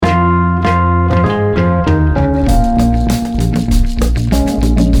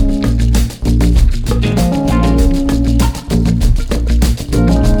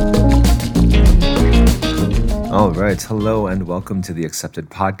Hello and welcome to the Accepted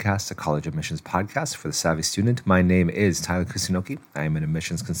Podcast, a college admissions podcast for the savvy student. My name is Tyler Kusunoki. I am an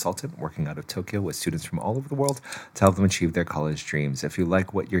admissions consultant working out of Tokyo with students from all over the world to help them achieve their college dreams. If you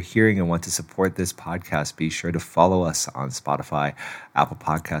like what you're hearing and want to support this podcast, be sure to follow us on Spotify, Apple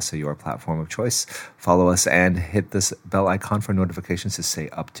Podcasts, or your platform of choice. Follow us and hit this bell icon for notifications to stay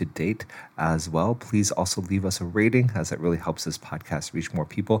up to date as well. Please also leave us a rating, as it really helps this podcast reach more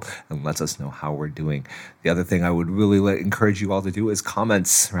people and lets us know how we're doing. The other thing I would really encourage you all to do is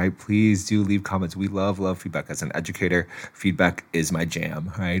comments, right? Please do leave comments. We love feedback. As an educator, feedback is my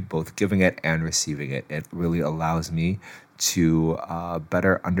jam, right? Both giving it and receiving it. It really allows me to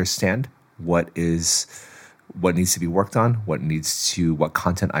better understand what needs to be worked on, what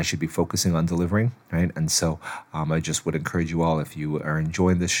content I should be focusing on delivering, right? And so I just would encourage you all, if you are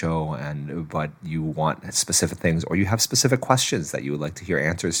enjoying the show but you want specific things, or you have specific questions that you would like to hear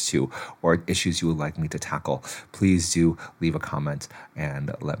answers to, or issues you would like me to tackle, please do leave a comment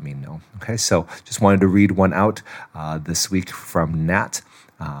and let me know. Okay, so just wanted to read one out this week from Nat.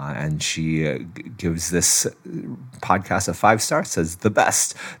 And she gives this podcast a 5-star, says, "The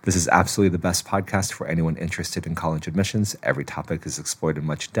best. This is absolutely the best podcast for anyone interested in college admissions. Every topic is explored in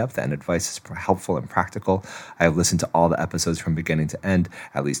much depth and advice is helpful and practical. I have listened to all the episodes from beginning to end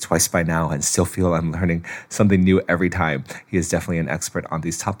at least twice by now and still feel I'm learning something new every time. He is definitely an expert on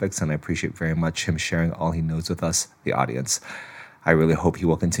these topics, and I appreciate very much him sharing all he knows with us, the audience. I really hope he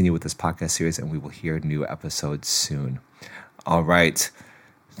will continue with this podcast series and we will hear new episodes soon." All right.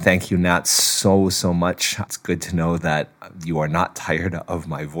 Thank you, Nat, so much. It's good to know that you are not tired of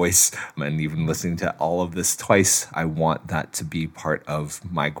my voice, and even listening to all of this twice. I want that to be part of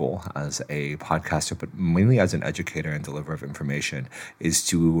my goal as a podcaster, but mainly as an educator and deliverer of information, is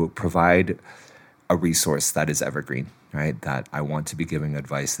to provide a resource that is evergreen, right? That I want to be giving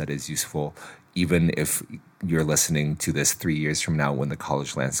advice that is useful, even if you're listening to this 3 years from now when the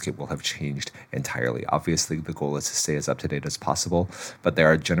college landscape will have changed entirely. Obviously, the goal is to stay as up-to-date as possible, but there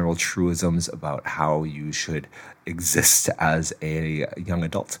are general truisms about how you should exist as a young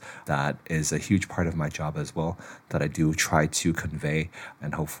adult. That is a huge part of my job as well, that I do try to convey,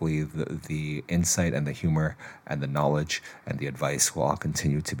 and hopefully the insight and the humor and the knowledge and the advice will all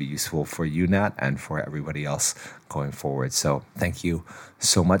continue to be useful for you, Nat, and for everybody else going forward. So thank you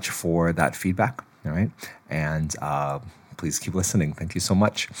so much for that feedback. All right. And please keep listening. Thank you so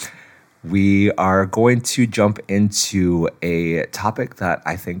much. We are going to jump into a topic that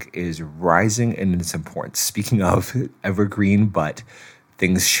I think is rising in its importance. Speaking of evergreen, but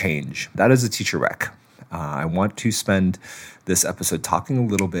things change. That is a teacher rec. I want to spend this episode talking a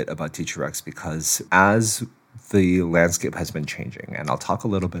little bit about teacher recs, because as the landscape has been changing, and I'll talk a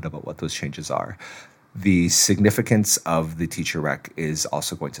little bit about what those changes are, the significance of the teacher rec is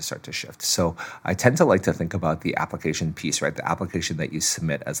also going to start to shift. So I tend to like to think about the application piece, right? The application that you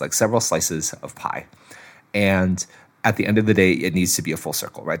submit as like several slices of pie. And at the end of the day, it needs to be a full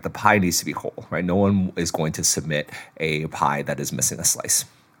circle, right? The pie needs to be whole, right? No one is going to submit a pie that is missing a slice.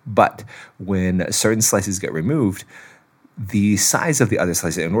 But when certain slices get removed, the size of the other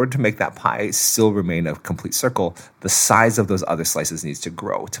slices, in order to make that pie still remain a complete circle, the size of those other slices needs to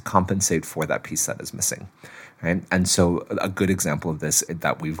grow to compensate for that piece that is missing, right? And so a good example of this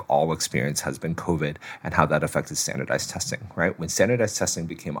that we've all experienced has been COVID and how that affected standardized testing, right? When standardized testing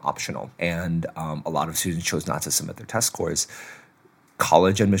became optional and a lot of students chose not to submit their test scores,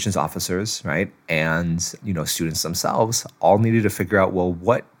 college admissions officers, right, and students themselves all needed to figure out, well,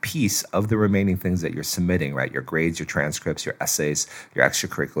 what piece of the remaining things that you're submitting, right, your grades, your transcripts, your essays, your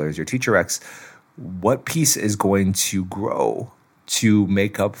extracurriculars, your teacher recs, what piece is going to grow to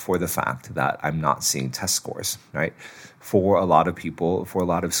make up for the fact that I'm not seeing test scores, right? For a lot of people, for a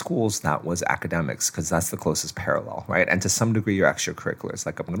lot of schools, that was academics, because that's the closest parallel, right? And to some degree, your extracurriculars.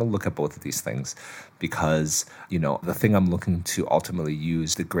 Like, I'm going to look at both of these things because, the thing I'm looking to ultimately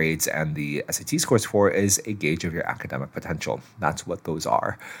use the grades and the SAT scores for is a gauge of your academic potential. That's what those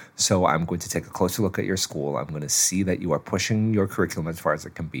are. So I'm going to take a closer look at your school. I'm going to see that you are pushing your curriculum as far as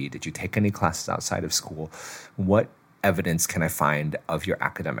it can be. Did you take any classes outside of school? What evidence can I find of your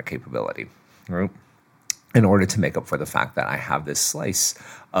academic capability, right? In order to make up for the fact that I have this slice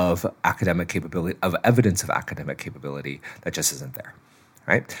of academic capability, of evidence of academic capability that just isn't there,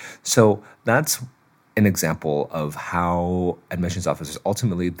 right? So that's an example of how admissions officers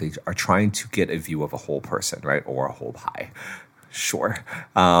ultimately, they are trying to get a view of a whole person, right? Or a whole pie. Sure.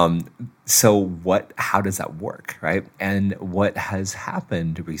 So how does that work, right? And what has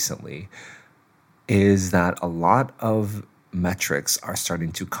happened recently is that a lot of metrics are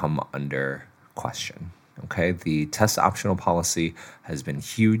starting to come under question, Okay, the test optional policy has been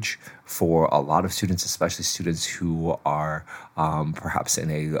huge for a lot of students, especially students who are perhaps in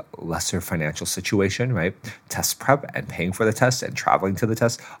a lesser financial situation, right? Test prep and paying for the test and traveling to the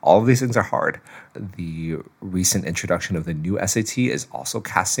test, all of these things are hard. The recent introduction of the new SAT is also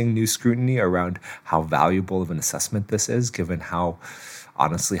casting new scrutiny around how valuable of an assessment this is, given how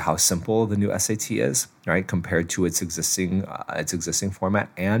honestly how simple the new SAT is, right, compared to its existing format,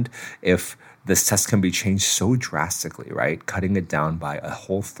 and if this test can be changed so drastically, right, cutting it down by a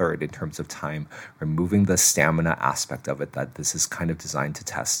whole third in terms of time, removing the stamina aspect of it that this is kind of designed to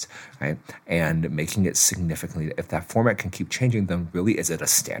test, right, and making it significantly. If that format can keep changing, then really, is it a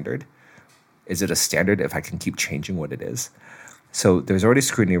standard? Is it a standard if I can keep changing what it is? So there's already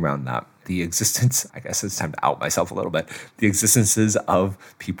scrutiny around that. The existence, I guess it's time to out myself a little bit, the existences of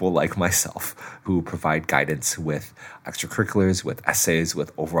people like myself who provide guidance with extracurriculars, with essays,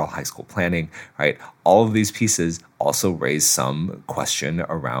 with overall high school planning, right? All of these pieces also raise some question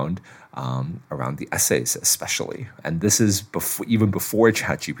around the essays especially. And this is even before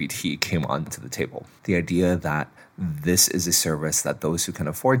ChatGPT came onto the table. The idea that this is a service that those who can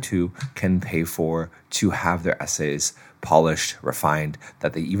afford to can pay for to have their essays polished, refined,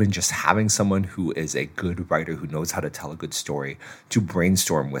 that they even just having someone who is a good writer who knows how to tell a good story to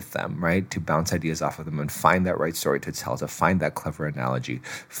brainstorm with them, right? To bounce ideas off of them and find that right story to tell, to find that clever analogy,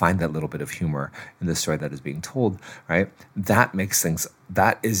 find that little bit of humor in the story that is being told, right? That makes things,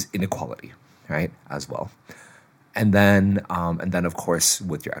 that is inequality, right? As well. And then of course,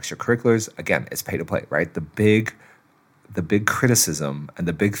 with your extracurriculars, again, it's pay to play, right? The big criticism and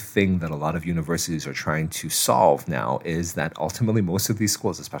the big thing that a lot of universities are trying to solve now is that ultimately most of these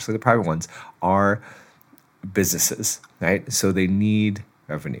schools, especially the private ones, are businesses, right? So they need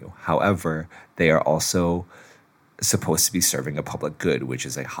revenue. However, they are also supposed to be serving a public good, which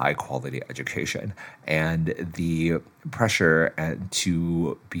is a high quality education. And the pressure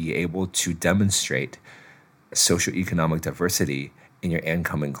to be able to demonstrate socioeconomic diversity in your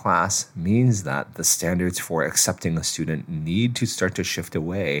incoming class means that the standards for accepting a student need to start to shift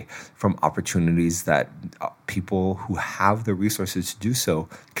away from opportunities that people who have the resources to do so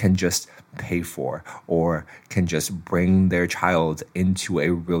can just pay for, or can just bring their child into a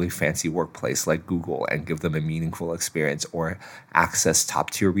really fancy workplace like Google and give them a meaningful experience, or access top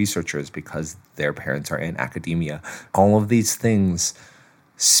tier researchers because their parents are in academia. All of these things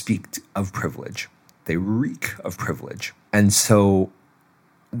speak of privilege. They reek of privilege. And so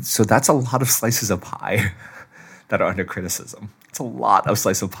that's a lot of slices of pie that are under criticism. It's a lot of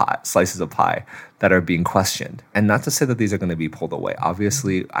slices of pie that are being questioned. And not to say that these are going to be pulled away.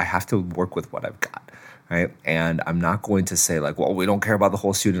 Obviously, I have to work with what I've got, right? And I'm not going to say like, well, we don't care about the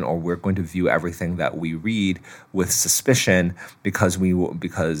whole student, or we're going to view everything that we read with suspicion because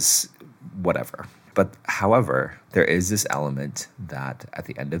whatever. But however, there is this element that at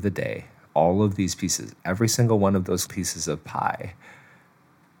the end of the day, all of these pieces, every single one of those pieces of pie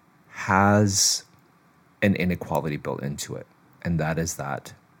has an inequality built into it. And that is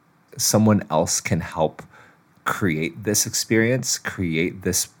that someone else can help create this experience, create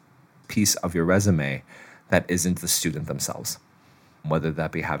this piece of your resume that isn't the student themselves. Whether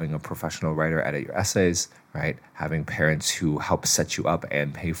that be having a professional writer edit your essays, right? Having parents who help set you up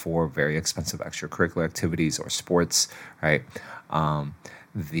and pay for very expensive extracurricular activities or sports, right?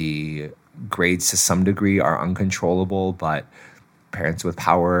 The grades to some degree are uncontrollable, but parents with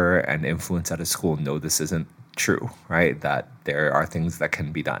power and influence at a school know this isn't true, right? That there are things that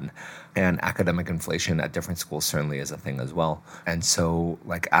can be done. And academic inflation at different schools certainly is a thing as well. And so,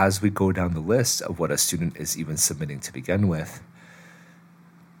 like, as we go down the list of what a student is even submitting to begin with,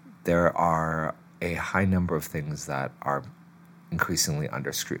 there are a high number of things that are increasingly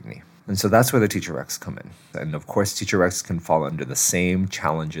under scrutiny. And so that's where the teacher recs come in. And of course, teacher recs can fall under the same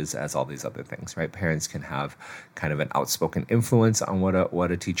challenges as all these other things, right? Parents can have kind of an outspoken influence on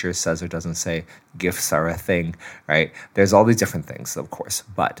what a teacher says or doesn't say. Gifts are a thing, right? There's all these different things, of course.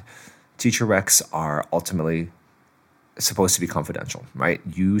 But teacher recs are ultimately supposed to be confidential, right?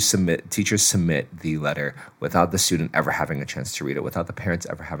 Teachers submit the letter without the student ever having a chance to read it, without the parents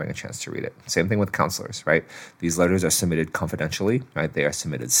ever having a chance to read it. Same thing with counselors, right? These letters are submitted confidentially, right? They are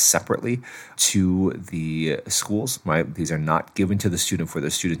submitted separately to the schools, right? These are not given to the student for the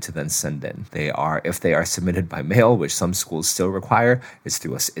student to then send in. If they are submitted by mail, which some schools still require, it's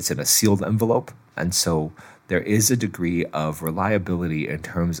in a sealed envelope. And so there is a degree of reliability in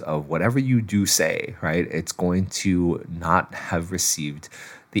terms of whatever you do say, right? It's going to not have received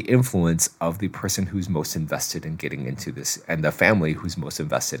the influence of the person who's most invested in getting into this, and the family who's most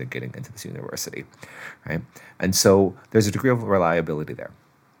invested in getting into this university, right? And so there's a degree of reliability there,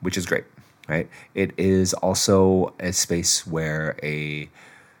 which is great, right? It is also a space where an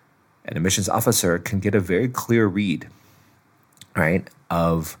admissions officer can get a very clear read, right,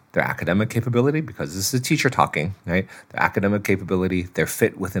 of their academic capability, because this is a teacher talking, right? Their academic capability, their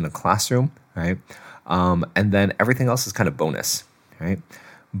fit within a classroom, right? And then everything else is kind of bonus, right?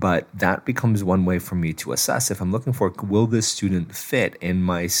 But that becomes one way for me to assess if I'm looking for, will this student fit on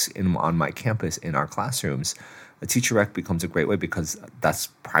my campus, in our classrooms? A teacher rec becomes a great way, because that's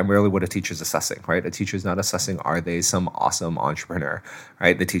primarily what a teacher is assessing, right? A teacher is not assessing, are they some awesome entrepreneur,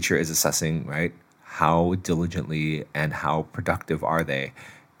 right? The teacher is assessing, right, how diligently and how productive are they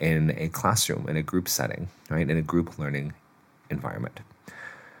in a classroom, in a group setting, right, in a group learning environment.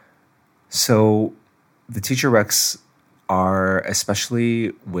 So the teacher recs are, especially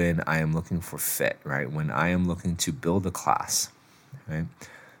when I am looking for fit, right, when I am looking to build a class, right,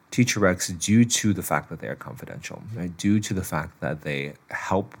 teacher recs, due to the fact that they are confidential, right, due to the fact that they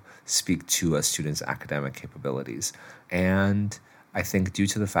help speak to a student's academic capabilities, and I think due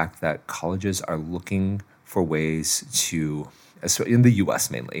to the fact that colleges are looking for ways to, so in the US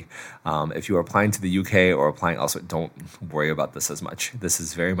mainly, if you are applying to the UK or applying elsewhere, don't worry about this as much. This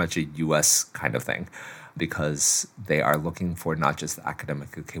is very much a US kind of thing, because they are looking for not just the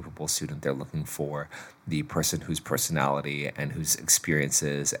academically capable student, they're looking for the person whose personality and whose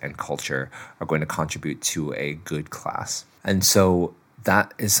experiences and culture are going to contribute to a good class. And so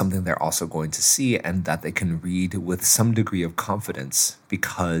that is something they're also going to see, and that they can read with some degree of confidence,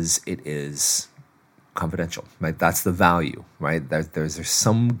 because it is confidential, right? That's the value, right? There's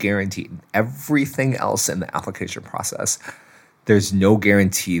some guarantee. Everything else in the application process, there's no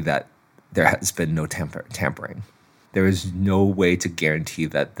guarantee that there has been no tampering. There is no way to guarantee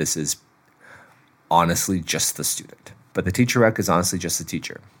that this is honestly just the student. But the teacher rec is honestly just the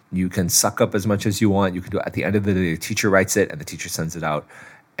teacher. You can suck up as much as you want. You can do it. At the end of the day, the teacher writes it and the teacher sends it out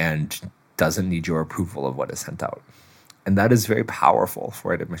and doesn't need your approval of what is sent out. And that is very powerful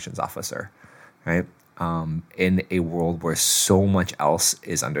for an admissions officer, right? In a world where so much else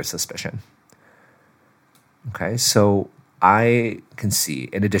is under suspicion. Okay, so I can see,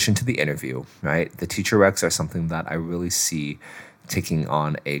 in addition to the interview, right, the teacher recs are something that I really see taking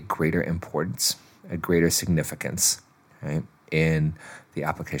on a greater importance, a greater significance, right, in the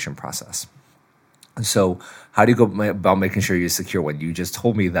application process. So how do you go about making sure you're secure when you just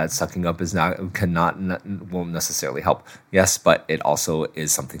told me that sucking up won't necessarily help? Yes, but it also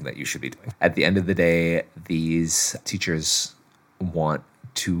is something that you should be doing. At the end of the day, these teachers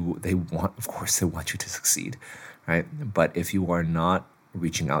of course, they want you to succeed, right? But if you are not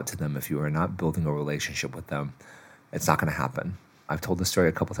reaching out to them, if you are not building a relationship with them, it's not going to happen. I've told this story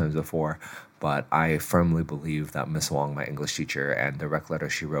a couple times before, but I firmly believe that Miss Wong, my English teacher, and the rec letter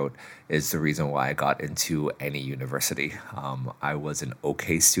she wrote is the reason why I got into any university. I was an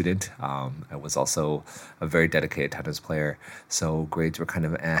okay student. I was also a very dedicated tennis player, so grades were kind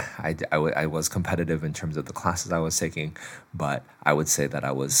of I was competitive in terms of the classes I was taking, but I would say that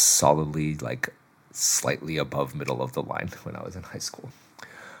I was solidly, like, slightly above middle of the line when I was in high school.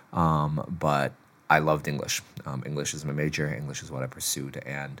 But I loved English. English is my major. English is what I pursued,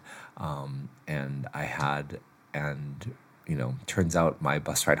 and turns out my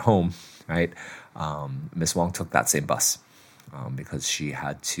bus ride home, right? Miss Wong took that same bus because she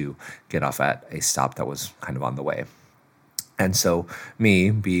had to get off at a stop that was kind of on the way, and so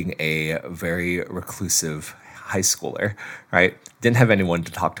me, being a very reclusive high schooler, right, didn't have anyone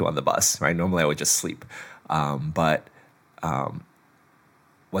to talk to on the bus, right? Normally I would just sleep, but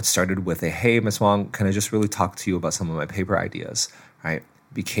what started with a, hey, Miss Wong, can I just really talk to you about some of my paper ideas, right,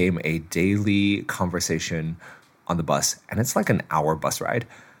 became a daily conversation on the bus. And it's like an hour bus ride,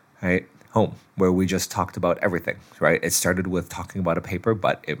 right, home, where we just talked about everything, right? It started with talking about a paper,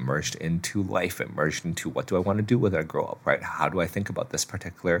 but it merged into life. It merged into, what do I want to do when I grow up, right? How do I think about this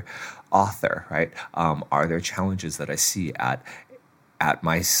particular author, right? Are there challenges that I see at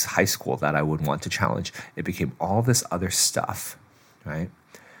my high school that I would want to challenge? It became all this other stuff, right?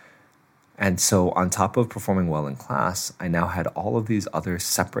 And so on top of performing well in class, I now had all of these other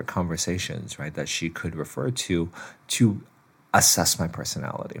separate conversations, right, that she could refer to assess my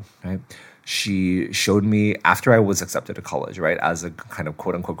personality, right? She showed me, after I was accepted to college, right, as a kind of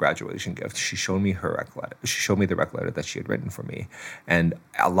quote unquote graduation gift, she showed me her rec letter. She showed me the rec letter that she had written for me. And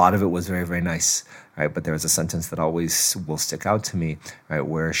a lot of it was very, very nice, right? But there was a sentence that always will stick out to me, right,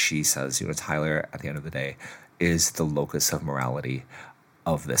 where she says, Tyler, at the end of the day, is the locus of morality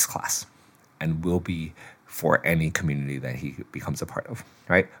of this class, and will be for any community that he becomes a part of,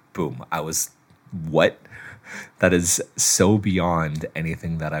 right? Boom. I was, what? That is so beyond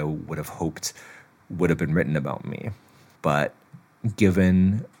anything that I would have hoped would have been written about me. But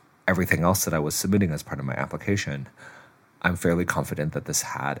given everything else that I was submitting as part of my application, I'm fairly confident that this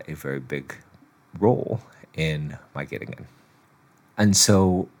had a very big role in my getting in. And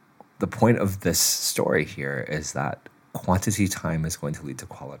so the point of this story here is that quantity time is going to lead to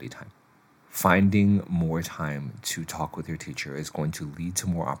quality time. Finding more time to talk with your teacher is going to lead to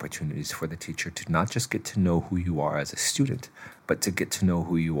more opportunities for the teacher to not just get to know who you are as a student, but to get to know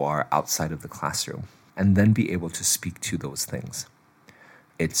who you are outside of the classroom and then be able to speak to those things.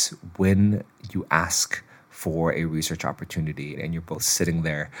 It's when you ask for a research opportunity and you're both sitting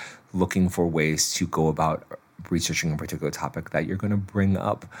there looking for ways to go about researching a particular topic that you're going to bring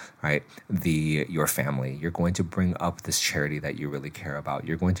up, right? Your family. You're going to bring up this charity that you really care about.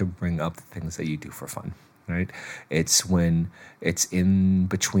 You're going to bring up the things that you do for fun, right? It's when it's in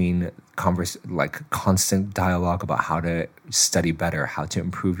between constant dialogue about how to study better, how to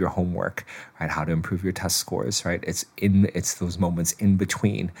improve your homework, right? How to improve your test scores, right? It's those moments in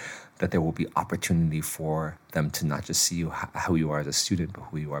between that there will be opportunity for them to not just see you how you are as a student, but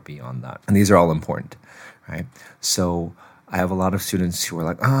who you are beyond that. And these are all important, right? So I have a lot of students who are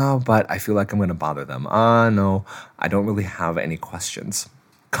like, but I feel like I'm going to bother them. No, I don't really have any questions.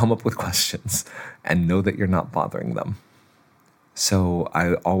 Come up with questions and know that you're not bothering them. So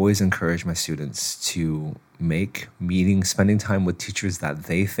I always encourage my students to make spending time with teachers that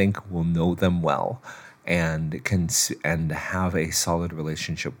they think will know them well and have a solid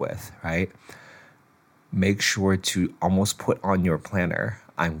relationship with, right? Make sure to almost put on your planner,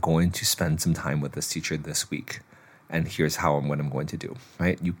 I'm going to spend some time with this teacher this week, and here's what I'm going to do,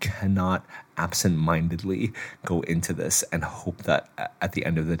 right? You cannot absent-mindedly go into this and hope that at the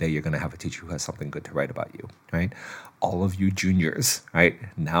end of the day, you're going to have a teacher who has something good to write about you, right? All of you juniors, right?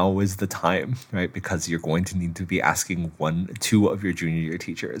 Now is the time, right? Because you're going to need to be asking 2 of your junior year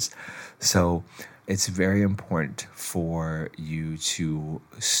teachers. So it's very important for you to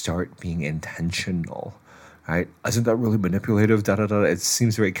start being intentional, right? Isn't that really manipulative? It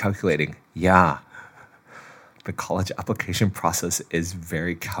seems very calculating. Yeah. The college application process is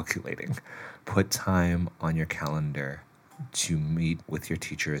very calculating. Put time on your calendar to meet with your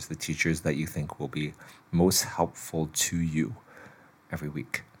teachers, the teachers that you think will be most helpful to you every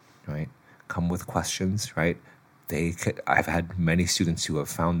week, right? Come with questions, right? I've had many students who have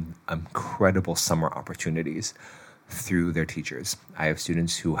found incredible summer opportunities through their teachers. I have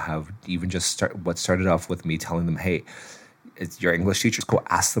students who have even what started off with me telling them, hey, it's your English teachers, go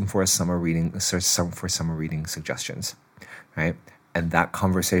ask them for summer reading suggestions, right? And that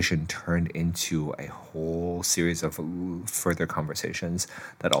conversation turned into a whole series of further conversations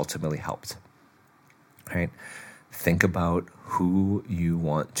that ultimately helped, right? Think about who you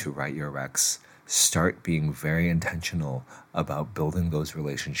want to write your recs. Start being very intentional about building those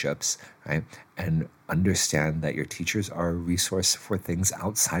relationships, right? And understand that your teachers are a resource for things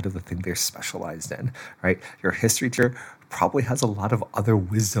outside of the thing they're specialized in, right? Your history teacher probably has a lot of other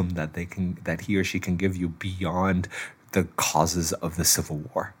wisdom that he or she can give you beyond the causes of the Civil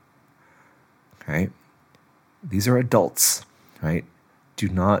War, right? These are adults, right? Do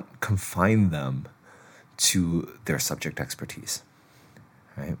not confine them to their subject expertise,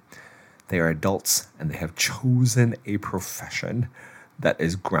 right? They are adults and they have chosen a profession that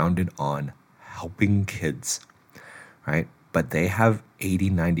is grounded on helping kids, right? But they have 80,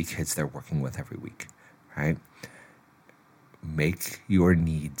 90 kids they're working with every week, right? Make your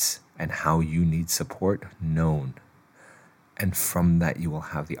needs and how you need support known. And from that, you will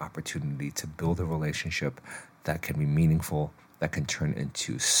have the opportunity to build a relationship that can be meaningful, that can turn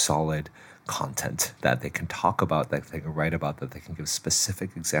into solid content that they can talk about, that they can write about, that they can give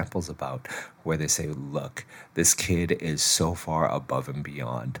specific examples about, where they say, look, this kid is so far above and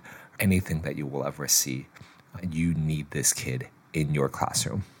beyond anything that you will ever see. You need this kid in your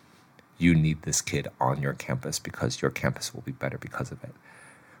classroom. You need this kid on your campus because your campus will be better because of it.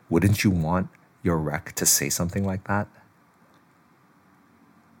 Wouldn't you want your rec to say something like that?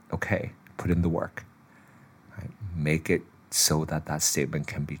 Okay, put in the work. Right? Make it so that statement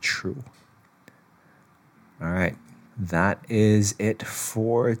can be true. All right, that is it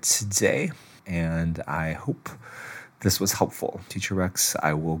for today, and I hope this was helpful. Teacher Recs,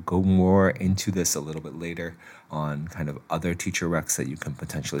 I will go more into this a little bit later on kind of other teacher recs that you can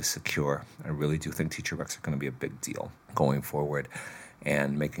potentially secure. I really do think teacher recs are going to be a big deal going forward.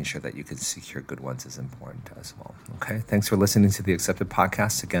 and making sure that you can secure good ones is important as well. Okay, thanks for listening to the Accepted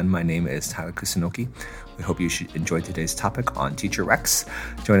Podcast. Again, my name is Tyler Kusunoki. We hope you should enjoy today's topic on Teacher Rex.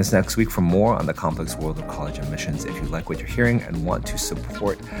 Join us next week for more on the complex world of college admissions. If you like what you're hearing and want to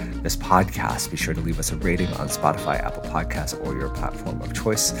support this podcast, be sure to leave us a rating on Spotify, Apple Podcasts, or your platform of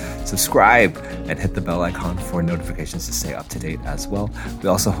choice. Subscribe and hit the bell icon for notifications to stay up to date as well. We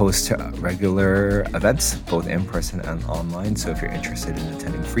also host regular events, both in person and online. So if you're interested in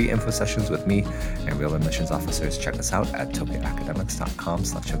attending free info sessions with me and real admissions officers, check us out at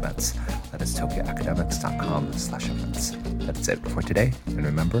tokyoacademics.com/events. That is tokyoacademics.com/events. That's it for today. And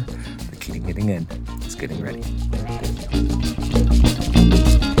remember, the key to getting in is getting ready.